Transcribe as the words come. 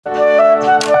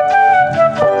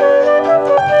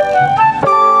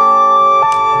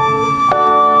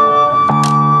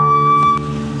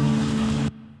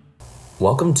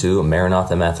Welcome to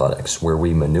Maranatha Mathletics, where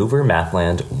we maneuver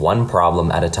Mathland one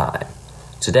problem at a time.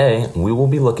 Today, we will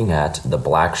be looking at the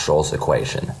Black-Scholes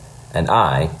Equation, and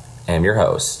I am your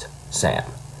host, Sam.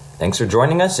 Thanks for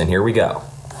joining us, and here we go.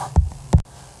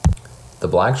 The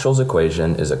Black-Scholes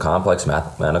Equation is a complex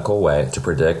mathematical way to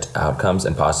predict outcomes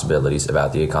and possibilities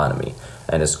about the economy,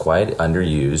 and is quite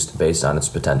underused based on its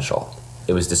potential.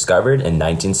 It was discovered in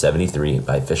 1973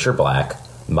 by Fisher Black,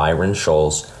 Myron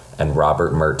Scholes, and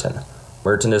Robert Merton.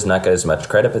 Merton does not get as much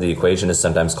credit, but the equation is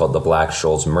sometimes called the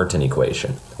Black-Scholes-Merton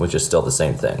equation, which is still the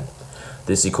same thing.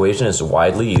 This equation is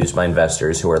widely used by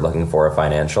investors who are looking for a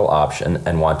financial option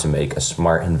and want to make a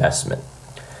smart investment.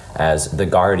 As The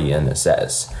Guardian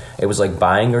says, it was like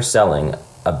buying or selling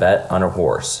a bet on a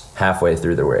horse halfway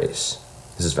through the race.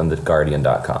 This is from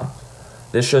theguardian.com.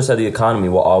 This shows how the economy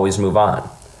will always move on,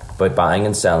 but buying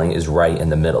and selling is right in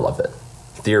the middle of it.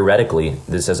 Theoretically,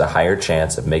 this has a higher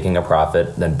chance of making a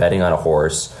profit than betting on a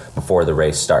horse before the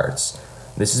race starts.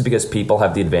 This is because people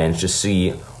have the advantage to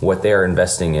see what they are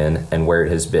investing in and where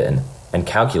it has been, and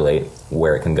calculate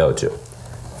where it can go to.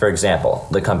 For example,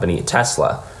 the company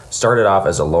Tesla started off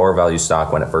as a lower value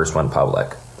stock when it first went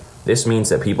public. This means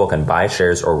that people can buy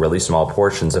shares or really small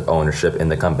portions of ownership in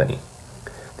the company.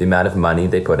 The amount of money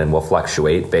they put in will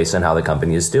fluctuate based on how the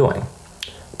company is doing.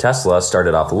 Tesla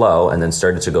started off low and then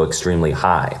started to go extremely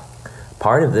high.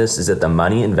 Part of this is that the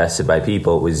money invested by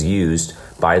people was used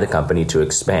by the company to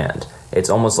expand. It's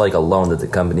almost like a loan that the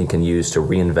company can use to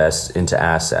reinvest into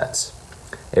assets.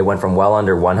 It went from well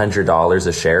under $100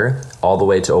 a share all the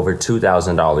way to over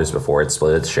 $2,000 before it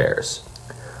split its shares.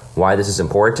 Why this is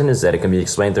important is that it can be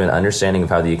explained through an understanding of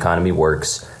how the economy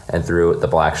works and through the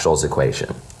Black-Scholes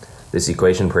equation. This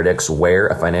equation predicts where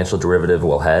a financial derivative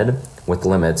will head, with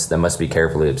limits that must be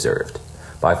carefully observed.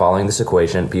 By following this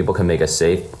equation, people can make a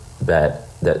safe bet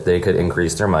that they could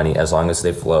increase their money as long as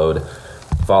they followed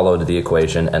the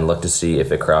equation and looked to see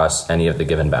if it crossed any of the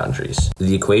given boundaries.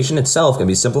 The equation itself can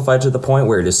be simplified to the point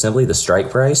where it is simply the strike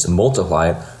price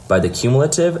multiplied by the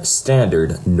cumulative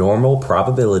standard normal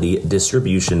probability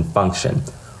distribution function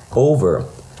over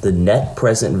the net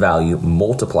present value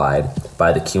multiplied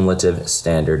by the cumulative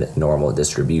standard normal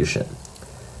distribution.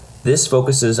 This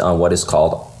focuses on what is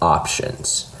called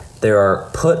options. There are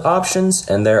put options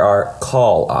and there are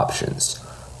call options.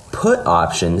 Put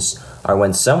options are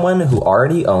when someone who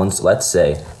already owns, let's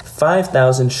say,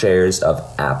 5,000 shares of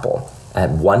Apple at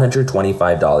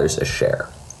 $125 a share.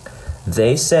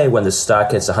 They say when the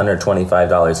stock hits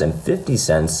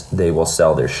 $125.50, they will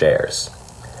sell their shares.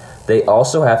 They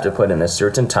also have to put in a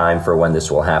certain time for when this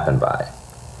will happen by.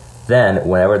 Then,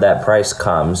 whenever that price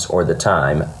comes, or the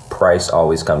time, price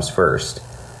always comes first,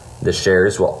 the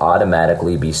shares will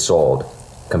automatically be sold,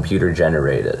 computer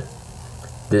generated.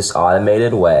 This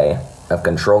automated way of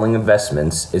controlling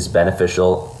investments is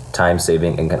beneficial,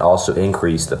 time-saving, and can also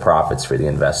increase the profits for the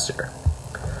investor.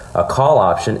 A call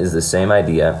option is the same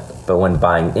idea, but when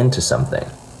buying into something.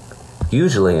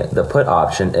 Usually, the put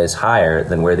option is higher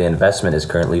than where the investment is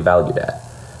currently valued at,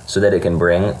 so that it can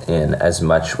bring in as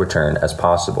much return as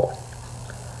possible.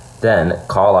 Then,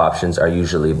 call options are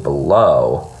usually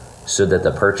below, so that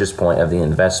the purchase point of the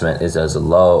investment is as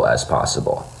low as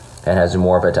possible, and has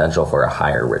more potential for a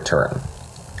higher return.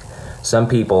 Some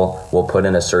people will put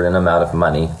in a certain amount of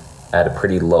money at a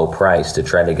pretty low price to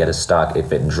try to get a stock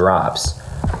if it drops,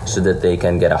 so that they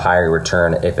can get a higher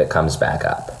return if it comes back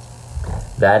up.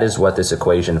 That is what this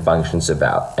equation functions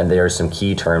about, and there are some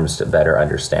key terms to better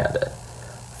understand it.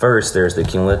 First, there's the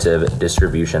cumulative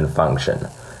distribution function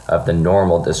of the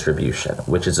normal distribution,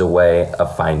 which is a way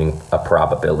of finding a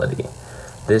probability.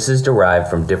 This is derived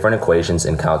from different equations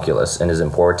in calculus and is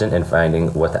important in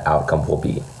finding what the outcome will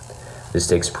be. This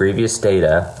takes previous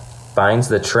data, finds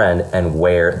the trend and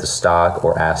where the stock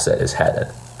or asset is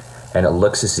headed, and it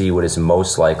looks to see what is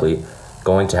most likely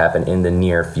going to happen in the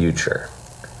near future.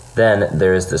 Then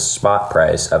there is the spot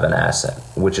price of an asset,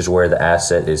 which is where the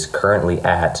asset is currently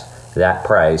at that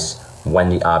price when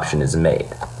the option is made.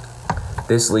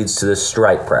 This leads to the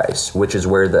strike price, which is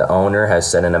where the owner has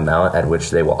set an amount at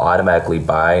which they will automatically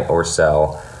buy or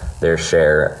sell their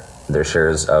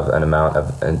shares of an amount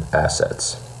of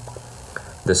assets.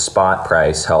 The spot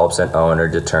price helps an owner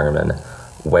determine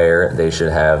where they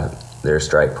should have their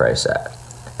strike price at,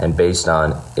 and based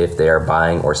on if they are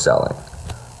buying or selling.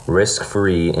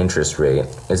 Risk-free interest rate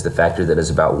is the factor that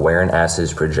is about where an asset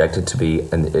is projected to be,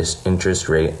 and this interest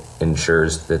rate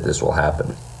ensures that this will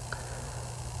happen.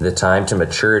 The time to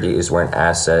maturity is where an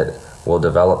asset will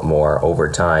develop more over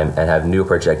time and have new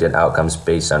projected outcomes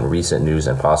based on recent news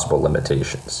and possible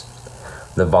limitations.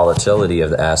 The volatility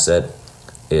of the asset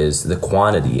is the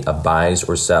quantity of buys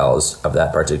or sells of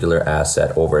that particular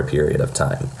asset over a period of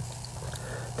time.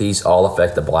 These all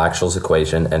affect the Black-Scholes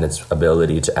equation and its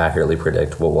ability to accurately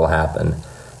predict what will happen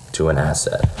to an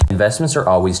asset. Investments are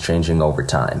always changing over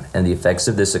time, and the effects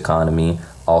of this economy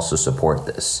also support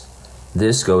this.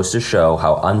 This goes to show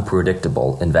how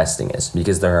unpredictable investing is,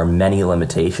 because there are many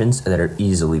limitations that are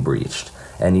easily breached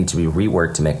and need to be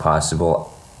reworked to make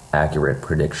possible accurate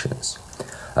predictions.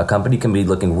 A company can be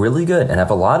looking really good and have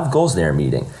a lot of goals they're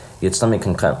meeting, yet something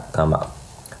can come up.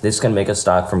 This can make a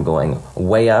stock from going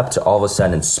way up to all of a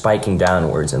sudden spiking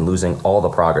downwards and losing all the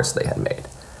progress they had made.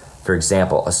 For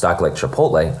example, a stock like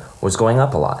Chipotle was going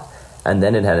up a lot, and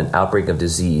then it had an outbreak of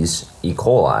disease, E.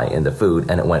 coli, in the food,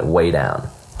 and it went way down.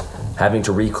 Having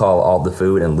to recall all the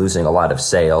food and losing a lot of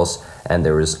sales, and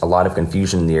there was a lot of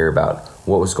confusion in the air about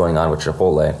what was going on with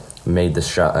Chipotle, made the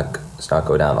stock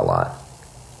go down a lot.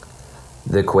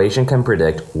 The equation can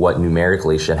predict what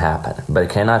numerically should happen, but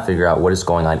it cannot figure out what is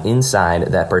going on inside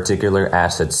that particular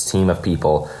asset's team of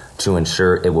people to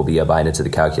ensure it will be abided to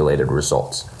the calculated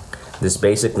results. This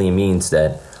basically means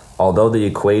that although the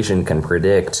equation can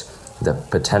predict the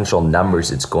potential numbers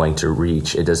it's going to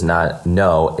reach, it does not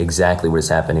know exactly what is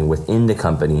happening within the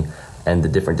company and the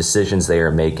different decisions they are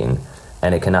making,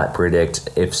 and it cannot predict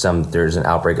if there's an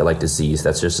outbreak of like disease.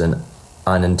 That's just an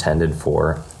unintended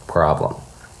for problem.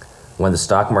 When the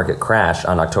stock market crashed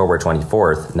on October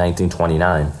 24th,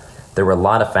 1929, there were a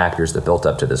lot of factors that built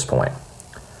up to this point.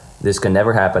 This can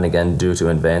never happen again due to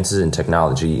advances in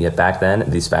technology, yet back then,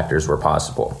 these factors were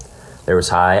possible. There was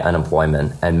high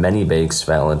unemployment, and many banks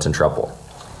fell into trouble.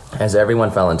 As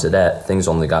everyone fell into debt, things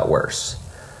only got worse.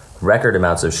 Record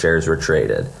amounts of shares were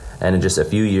traded, and in just a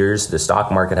few years, the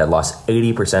stock market had lost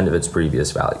 80% of its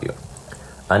previous value.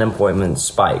 Unemployment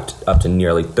spiked up to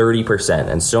nearly 30%,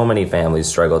 and so many families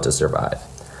struggled to survive.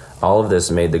 All of this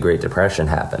made the Great Depression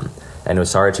happen, and it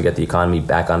was hard to get the economy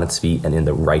back on its feet and in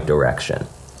the right direction.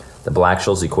 The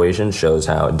Black-Scholes equation shows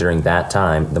how, during that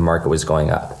time, the market was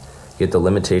going up, yet the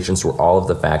limitations were all of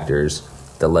the factors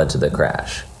that led to the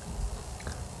crash.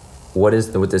 What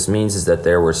this means is that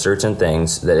there were certain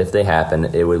things that if they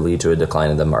happened, it would lead to a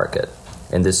decline in the market.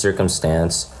 In this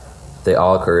circumstance, they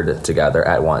all occurred together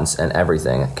at once, and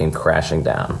everything came crashing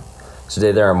down.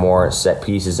 Today, there are more set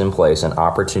pieces in place and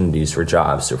opportunities for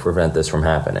jobs to prevent this from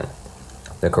happening.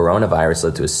 The coronavirus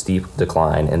led to a steep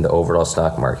decline in the overall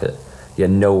stock market, yet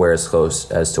nowhere as close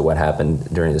as to what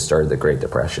happened during the start of the Great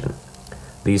Depression.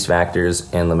 These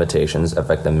factors and limitations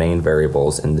affect the main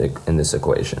variables in this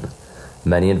equation.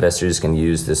 Many investors can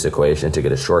use this equation to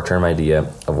get a short-term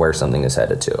idea of where something is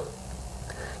headed to.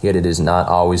 Yet it is not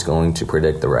always going to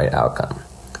predict the right outcome.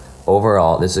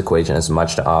 Overall, this equation has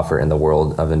much to offer in the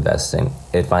world of investing.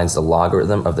 It finds the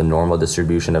logarithm of the normal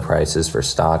distribution of prices for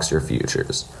stocks or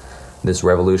futures. This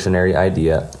revolutionary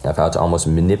idea of how to almost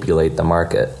manipulate the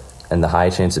market and the high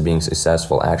chance of being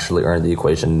successful actually earned the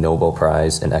equation Nobel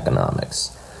Prize in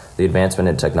economics. The advancement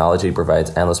in technology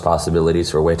provides endless possibilities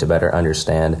for a way to better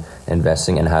understand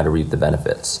investing and how to reap the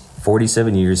benefits.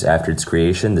 47 years after its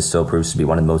creation, this still proves to be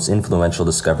one of the most influential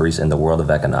discoveries in the world of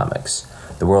economics.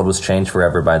 The world was changed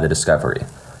forever by the discovery.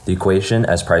 The equation,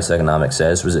 as Price Economics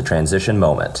says, was a transition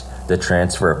moment, the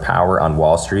transfer of power on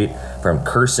Wall Street from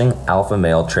cursing alpha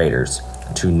male traders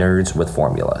to nerds with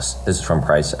formulas. This is from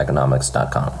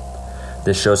PriceEconomics.com.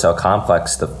 This shows how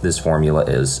complex this formula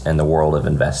is in the world of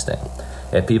investing.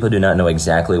 If people do not know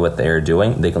exactly what they are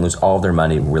doing, they can lose all of their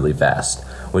money really fast,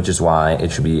 which is why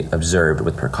it should be observed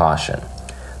with precaution.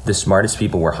 The smartest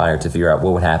people were hired to figure out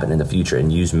what would happen in the future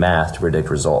and use math to predict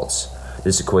results.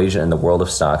 This equation in the world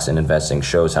of stocks and investing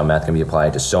shows how math can be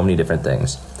applied to so many different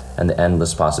things and the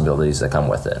endless possibilities that come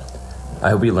with it.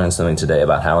 I hope you learned something today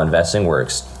about how investing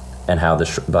works and how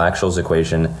the Black-Scholes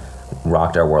equation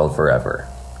rocked our world forever.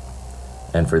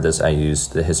 And for this, I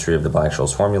used the history of the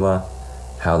Black-Scholes formula,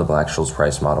 how the Black-Scholes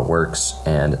price model works,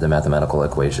 and the mathematical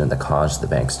equation that caused the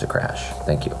banks to crash.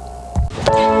 Thank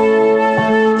you.